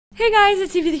Hey guys,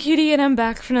 it's Evie the Cutie and I'm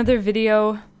back for another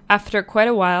video after quite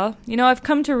a while. You know, I've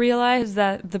come to realize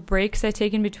that the breaks I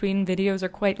take in between videos are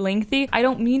quite lengthy. I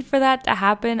don't mean for that to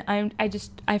happen.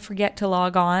 I forget to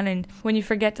log on, and when you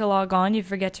forget to log on, you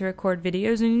forget to record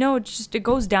videos, and you know, it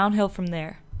goes downhill from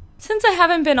there. Since I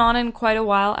haven't been on in quite a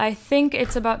while, I think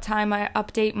it's about time I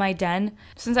update my den,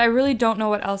 since I really don't know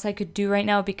what else I could do right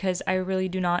now because I really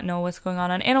do not know what's going on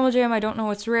Animal Jam. I don't know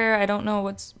what's rare, I don't know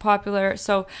what's popular,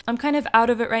 so I'm kind of out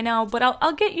of it right now, but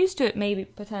I'll get used to it maybe,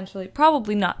 potentially,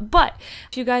 probably not. But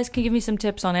if you guys can give me some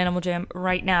tips on Animal Jam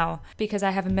right now, because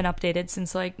I haven't been updated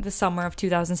since like the summer of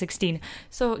 2016,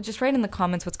 so just write in the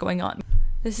comments what's going on.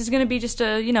 This is gonna be just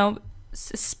a, you know,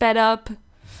 sped up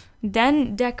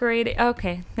den decorated.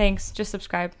 Okay, thanks. Just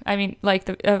subscribe. I mean, like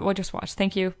well, just watch.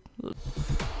 Thank you.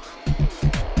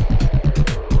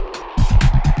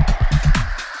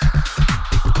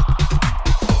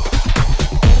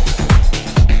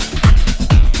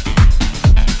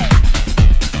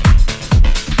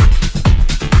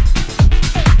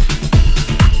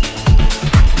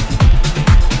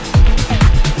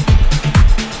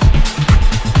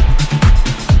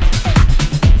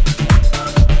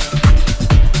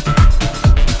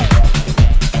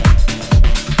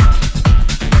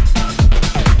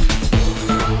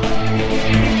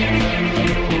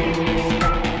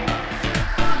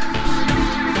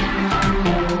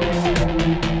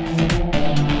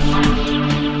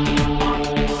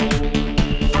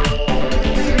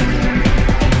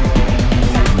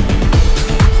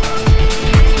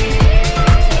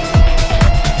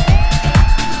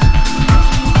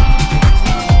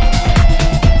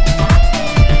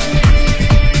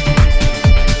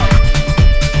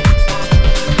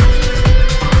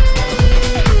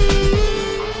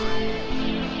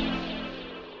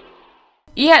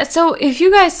 Yeah, so if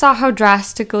you guys saw how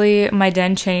drastically my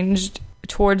den changed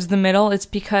towards the middle, it's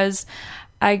because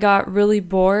I got really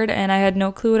bored and I had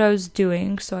no clue what I was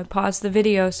doing, so I paused the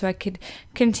video so I could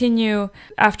continue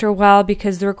after a while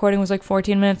because the recording was like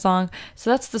 14 minutes long. So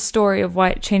that's the story of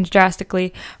why it changed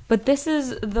drastically. But this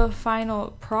is the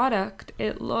final product.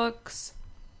 It looks,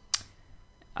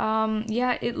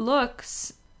 yeah, it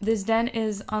looks, this den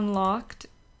is unlocked.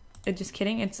 Just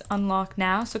kidding, it's unlocked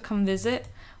now, so come visit.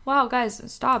 Wow, guys,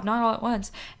 stop, not all at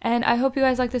once. And I hope you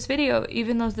guys like this video,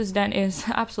 even though this den is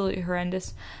absolutely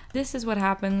horrendous. This is what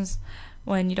happens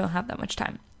when you don't have that much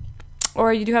time.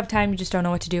 Or you do have time, you just don't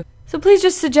know what to do. So please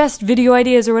just suggest video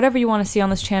ideas or whatever you want to see on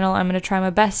this channel. I'm going to try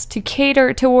my best to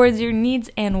cater towards your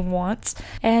needs and wants.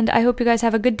 And I hope you guys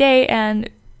have a good day, and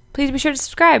please be sure to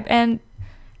subscribe and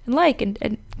like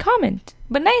and comment.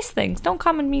 But nice things. Don't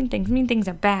comment mean things. Mean things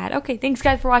are bad. Okay, thanks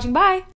guys for watching. Bye!